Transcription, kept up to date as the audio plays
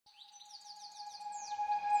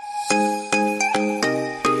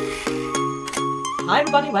Hi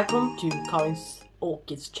everybody, welcome to Karins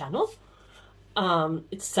Orchids channel.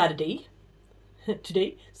 It's Saturday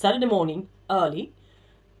today, Saturday morning, early,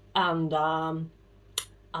 and I'm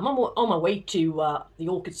on my way to the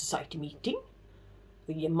Orchid Society meeting,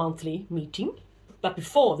 the monthly meeting. But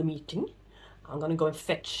before the meeting, I'm gonna go and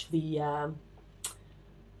fetch the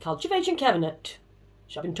cultivation cabinet,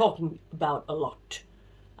 which I've been talking about a lot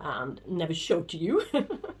and never showed to you.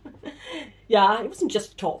 Yeah, it wasn't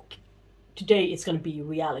just talk. Today it's going to be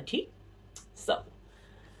reality. So,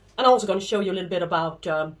 and I'm also going to show you a little bit about,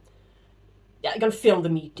 I'm going to film the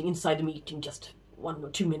meeting, inside the meeting, just 1 or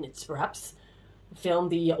 2 minutes perhaps. Film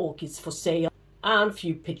the orchids for sale and a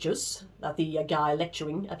few pictures that the guy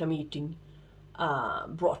lecturing at the meeting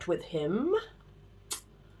brought with him.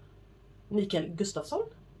 Mikael Gustafsson,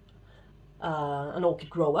 an orchid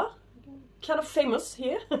grower, kind of famous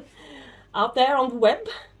here, out there on the web.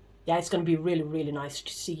 Yeah, it's going to be really, really nice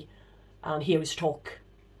to see and hear his talk.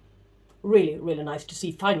 Really, really nice to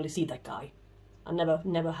see, finally see that guy. I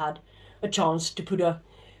never had a chance to put a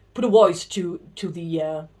voice to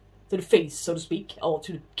the face, so to speak, or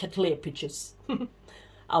to the clear pictures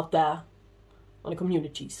out there on the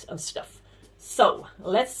communities and stuff. So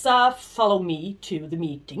let's follow me to the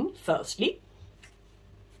meeting firstly.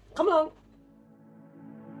 Come along.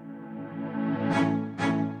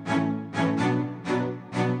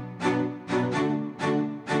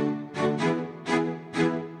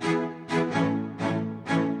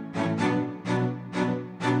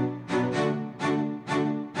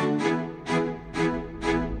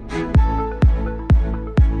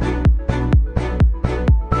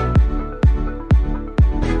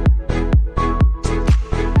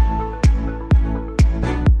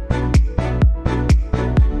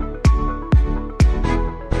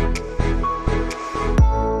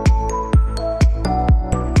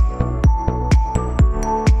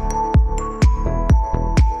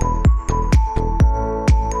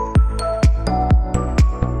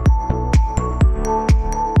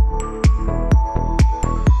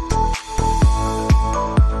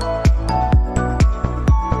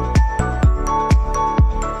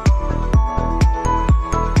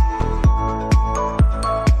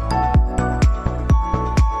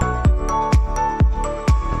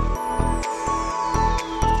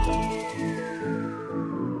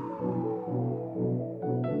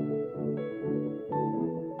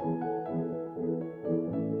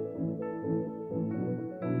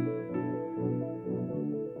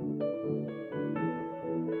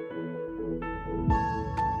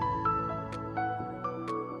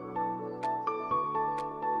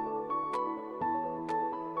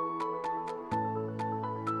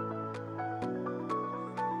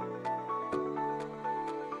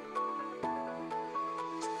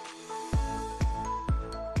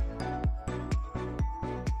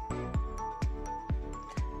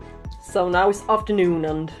 So now it's afternoon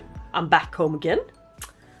and I'm back home again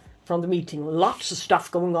from the meeting. Lots of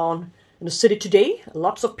stuff going on in the city today.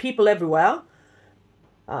 Lots of people everywhere.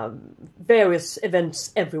 Various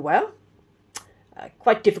events everywhere.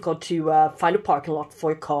 Quite difficult to find a parking lot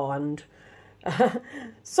for your car, and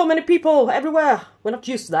so many people everywhere. We're not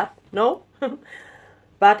used to that, no?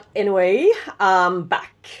 But anyway, I'm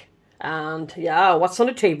back. And yeah, what's on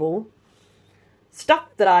the table? Stuff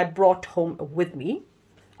that I brought home with me.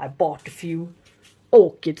 I bought a few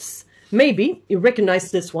orchids. Maybe you recognize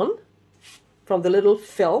this one from the little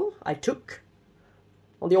film I took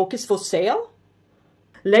on the orchids for sale.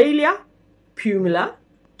 Laelia, Pumila,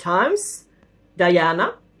 times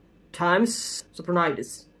Diana, times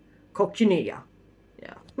Sopronides, Coccinea.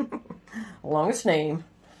 Yeah, longest name.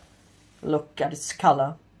 Look at its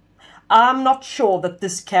color. I'm not sure that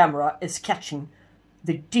this camera is catching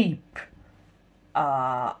the deep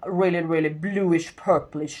really bluish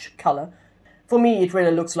purplish color. For me it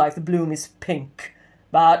really looks like the bloom is pink,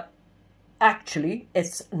 but actually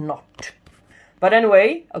it's not. But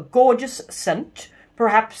anyway, a gorgeous scent,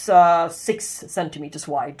 perhaps 6 centimeters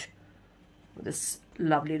wide, with this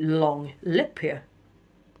lovely long lip here,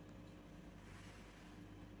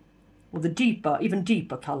 with a deeper, even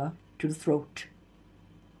deeper color to the throat.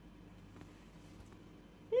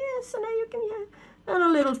 Yes, and now you can hear, and a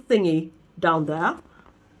little thingy down there,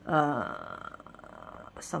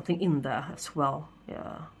 something in there as well.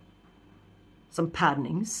 Yeah, some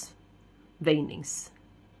paddings, veinings,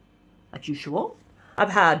 as usual. I've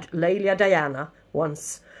had Laelia Diana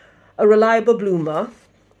once, a reliable bloomer,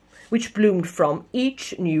 which bloomed from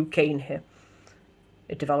each new cane here.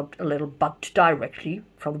 It developed a little bud directly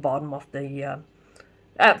from the bottom of the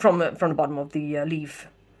from the bottom of the leaf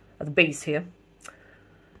at the base here,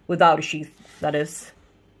 without a sheath, that is.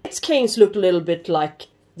 Its canes looked a little bit like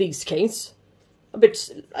these canes, a bit,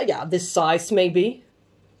 yeah, this size maybe.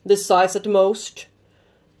 This size at the most.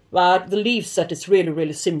 But the leaf set is really,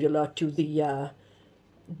 really similar to the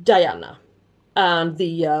Diana. And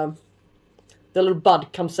the little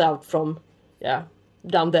bud comes out from, yeah,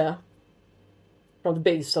 down there. From the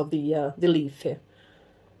base of the leaf here.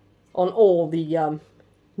 On all the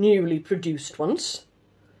newly produced ones.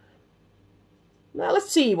 Now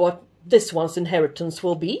let's see what this one's inheritance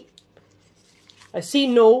will be. I see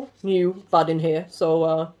no new bud in here,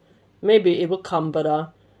 so maybe it will come,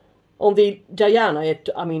 but on the Diana, it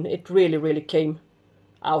really, really came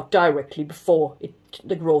out directly before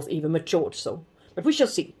the growth even matured, so. But we shall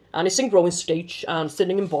see. And it's in growing stage and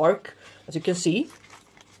sitting in bark, as you can see.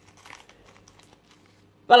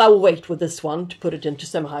 Well, I will wait with this one to put it into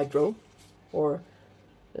semi-hydro or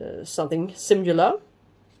something similar.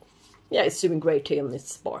 Yeah, it's doing great here in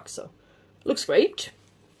this bark, so looks great.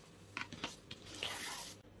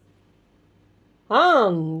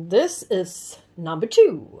 And this is number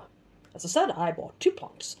 2. As I said, I bought 2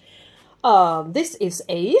 plants. This is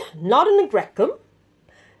not an agricum,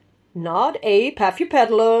 not a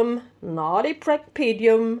paphiopedilum, not a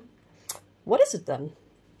brachypedium. What is it then?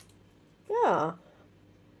 Yeah,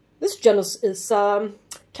 this genus is kind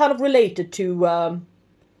of related to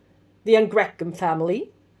the Agricum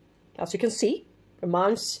family. As you can see,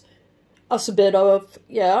 reminds us a bit of,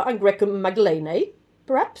 yeah, Agricum magdalenae,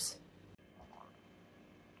 perhaps.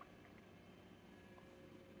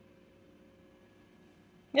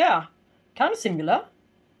 Yeah, kind of similar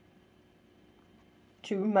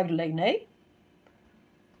to magdalenae.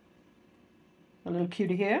 A little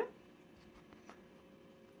cutie here.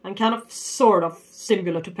 And kind of, sort of,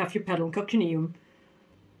 similar to Paphiopedilum coccineum.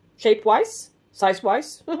 Shape-wise,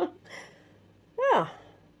 size-wise. Yeah.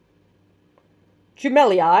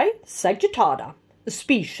 Jumellea Sagittata, a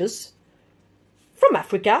species from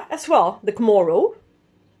Africa as well, the Comoro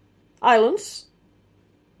Islands,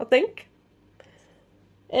 I think.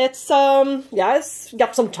 It's, yeah, it's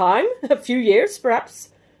got some time, a few years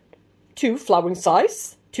perhaps, to flowering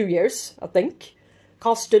size, 2 years, I think.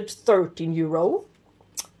 Costed €13.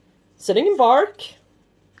 Sitting in bark,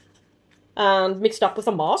 and mixed up with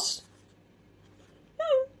a moss. Yeah,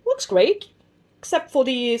 looks great, except for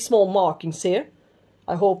the small markings here.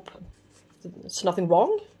 I hope there's nothing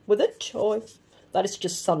wrong with it, or that it's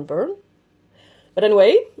just sunburn. But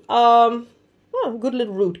anyway, well, good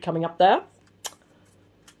little root coming up there.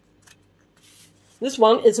 This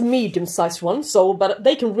one is a medium-sized one, so, but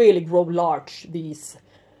they can really grow large, these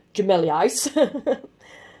Jumelias.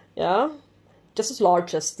 Yeah, just as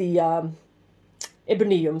large as the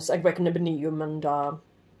Ebeneums, Agricum ebeneum and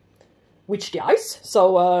Wichmann.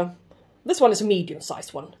 So this one is a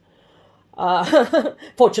medium-sized one.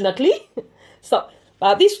 Fortunately. So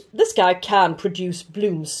this guy can produce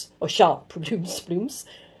blooms, or shall produce blooms,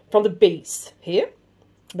 from the base here.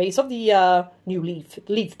 Base of the new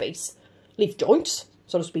leaf base. Leaf joints,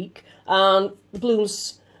 so to speak. And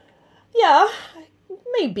blooms, yeah,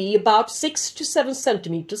 maybe about 6 to 7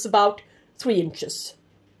 centimeters, about 3 inches.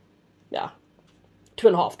 Yeah,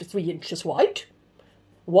 2.5 to 3 inches wide.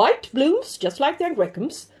 White blooms, just like the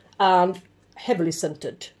Agricums, and heavily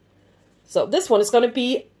scented. So this one is going to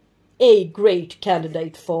be a great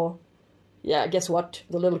candidate for, yeah, guess what?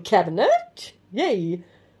 The little cabinet. Yay!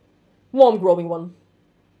 Warm growing one.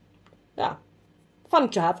 Yeah, fun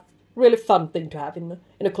to have. Really fun thing to have in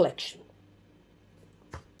a collection.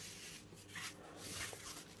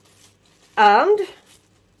 And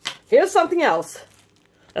here's something else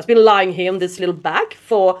that's been lying here in this little bag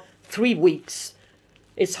for 3 weeks.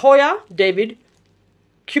 It's Hoya David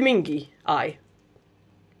Kumingii. I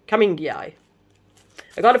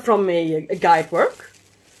got it from a guy at work,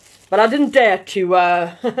 but I didn't dare to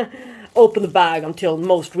open the bag until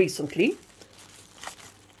most recently.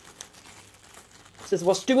 This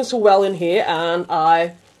was doing so well in here, and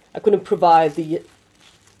I couldn't provide the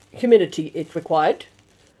humidity it required.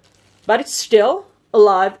 But it's still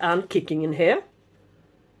alive and kicking in here.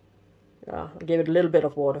 Yeah, I gave it a little bit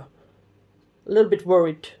of water. A little bit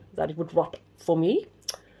worried that it would rot for me.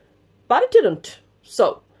 But it didn't.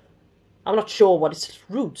 So, I'm not sure what its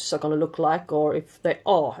roots are going to look like, or if there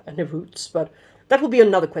are any roots. But that will be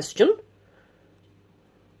another question.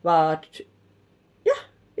 But yeah,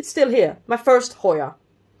 it's still here. My first Hoya.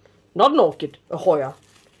 Not an orchid, a Hoya.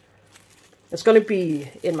 It's going to be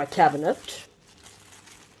in my cabinet.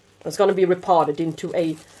 It's going to be repotted into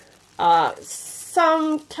a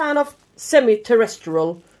some kind of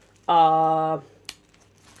semi-terrestrial potting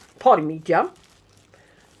media.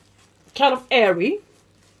 Kind of airy,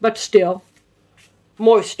 but still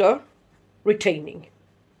moisture retaining.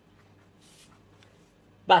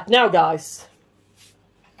 But now, guys,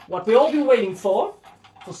 what we all been waiting for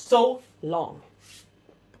so long.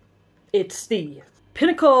 It's the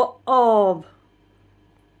pinnacle of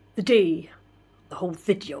the day, the whole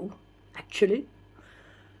video, actually.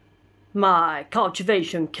 My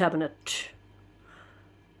cultivation cabinet.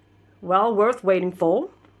 Well, worth waiting for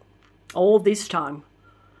all this time.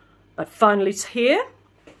 But finally it's here.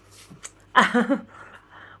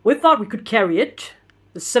 We thought we could carry it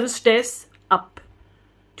the 7 stairs up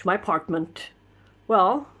to my apartment.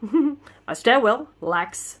 Well, my stairwell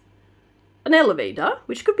lacks an elevator,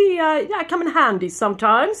 which could be, come in handy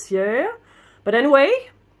sometimes, yeah. But anyway,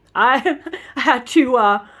 I had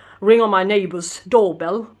to ring on my neighbor's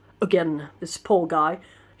doorbell again, this poor guy.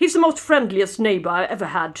 He's the most friendliest neighbor I ever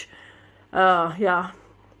had. Yeah,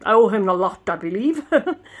 I owe him a lot, I believe.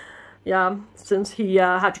 Yeah, since he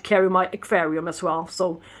had to carry my aquarium as well.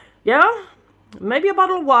 So, yeah, maybe a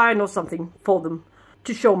bottle of wine or something for them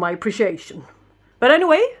to show my appreciation. But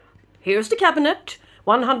anyway, here's the cabinet.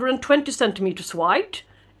 120 centimeters wide,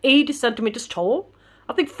 80 centimeters tall,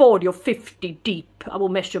 I think 40 or 50 deep. I will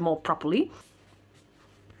measure more properly.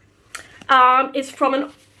 It's from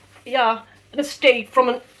an estate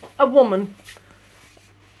from a woman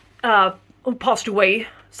who passed away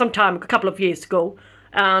a couple of years ago,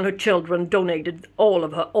 and her children donated all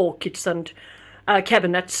of her orchids and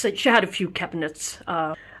cabinets. She had a few cabinets,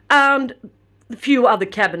 and a few other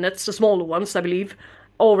cabinets, the smaller ones, I believe,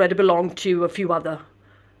 already belonged to a few other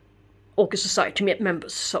Orchid Society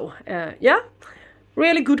members. So, yeah,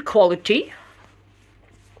 really good quality,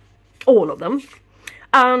 all of them.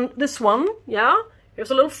 And this one, yeah,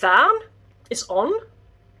 here's a little fan, it's on.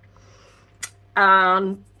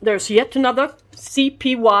 And there's yet another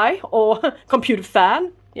CPY, or computer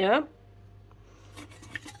fan, yeah.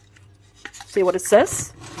 See what it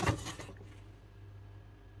says.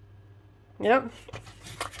 Yeah.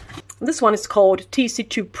 This one is called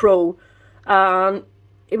TC2 Pro, and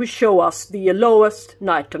it will show us the lowest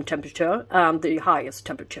nighttime temperature and the highest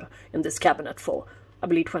temperature in this cabinet for, I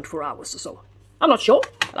believe, 24 hours or so. I'm not sure.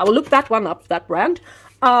 I will look that one up, that brand.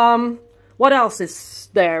 What else is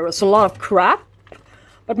there? There's a lot of crap,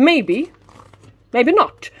 but maybe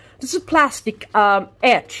not. This is a plastic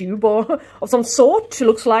air tube or of some sort. It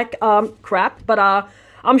looks like crap, but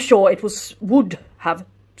I'm sure it would have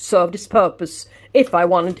served its purpose if I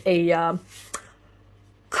wanted a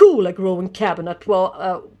cooler growing cabinet.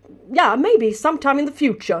 Well, yeah, maybe sometime in the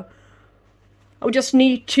future. I would just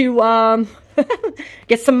need to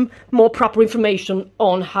get some more proper information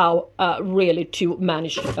on how really to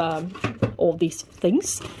manage all these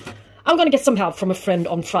things. I'm going to get some help from a friend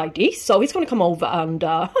on Friday, so he's going to come over and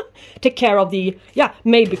take care of the,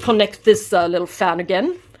 maybe connect this little fan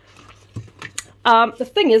again. The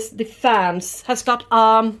thing is, the fans has got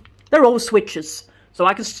their own switches, so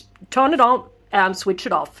I can turn it on and switch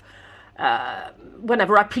it off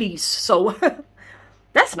whenever I please. So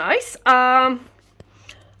that's nice. A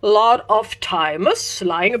lot of timers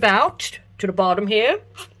lying about to the bottom here.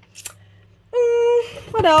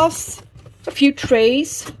 What else? A few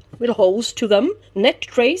trays with holes to them, net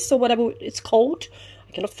trays or whatever it's called.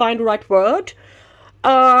 I cannot find the right word.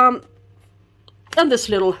 And this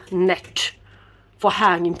little net for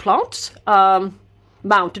hanging plants,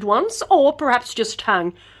 mounted ones, or perhaps just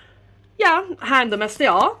hang them as they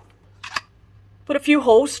are. Put a few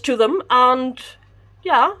holes to them and,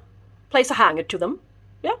 place a hanger to them.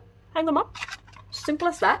 Yeah, hang them up. Simple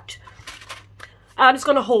as that. And it's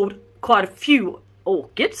going to hold quite a few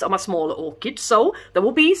orchids, or my smaller orchids, so there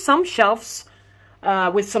will be some shelves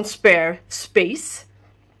with some spare space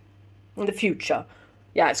in the future.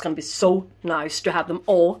 Yeah, it's going to be so nice to have them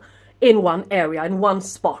all in one area, in one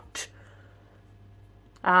spot.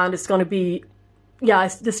 And it's going to be,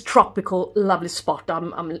 it's this tropical, lovely spot.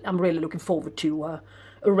 I'm really looking forward to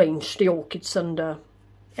arrange the orchids and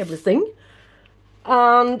everything.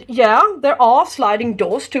 And there are sliding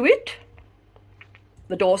doors to it.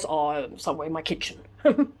 The doors are somewhere in my kitchen.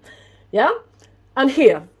 Yeah, and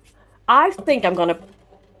here, I think I'm gonna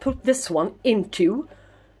put this one into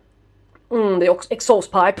the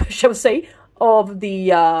exhaust pipe, shall we say, of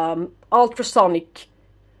the ultrasonic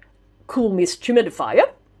cool mist humidifier.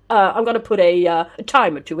 I'm gonna put a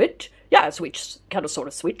timer to it. Yeah, a switch, kind of sort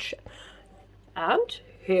of switch. And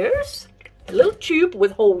here's a little tube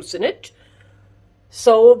with holes in it.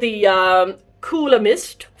 So the cooler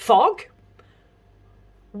mist fog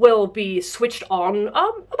will be switched on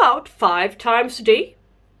about 5 times a day.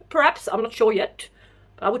 Perhaps, I'm not sure yet.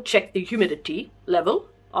 I would check the humidity level.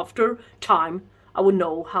 After time, I will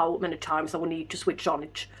know how many times I will need to switch on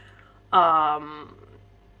it.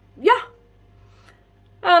 Yeah.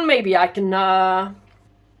 And maybe I can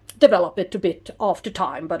develop it a bit after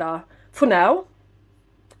time, but for now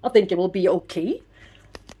I think it will be okay.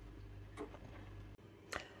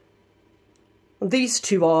 These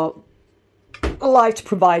two are light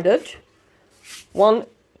provided. One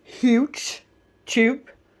huge tube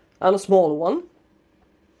and a smaller one.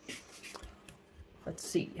 Let's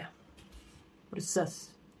see what it says.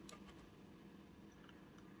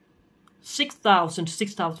 6,000 to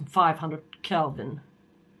 6,500 Kelvin.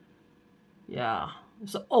 Yeah,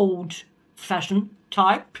 it's an old-fashioned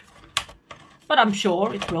type, but I'm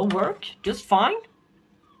sure it will work just fine.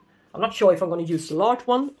 I'm not sure if I'm going to use the large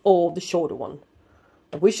one or the shorter one,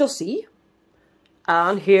 but we shall see.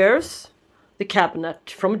 And here's the cabinet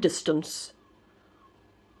from a distance,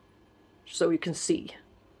 so you can see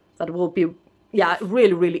that it will be, yeah,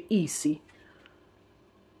 really, really easy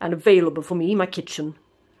and available for me in my kitchen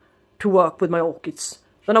to work with my orchids.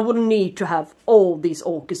 Then I wouldn't need to have all these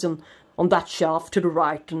orchids on that shelf to the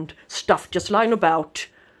right and stuff just lying about.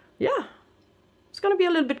 Yeah, it's going to be a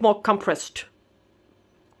little bit more compressed.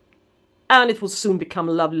 And it will soon become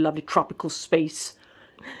a lovely, lovely tropical space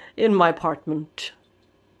in my apartment.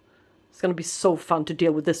 It's going to be so fun to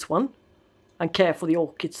deal with this one and care for the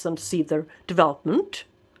orchids and see their development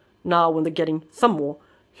now when they're getting some more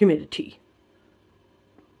humidity.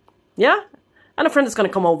 Yeah, and a friend is going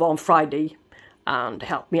to come over on Friday and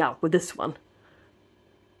help me out with this one.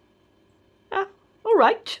 Yeah, all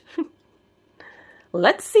right.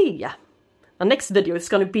 Let's see. The next video is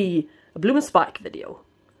going to be a bloom and spike video.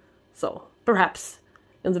 So perhaps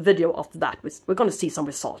in the video after that we're going to see some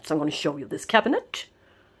results. I'm going to show you this cabinet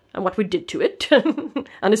and what we did to it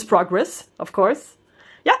and its progress, of course.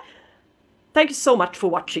 Yeah, thank you so much for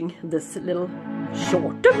watching this little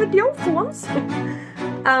shorter video for once.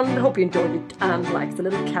 And hope you enjoyed it and liked the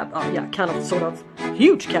little kind of sort of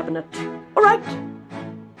huge cabinet. Alright,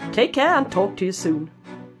 take care and talk to you soon.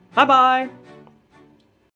 Bye bye.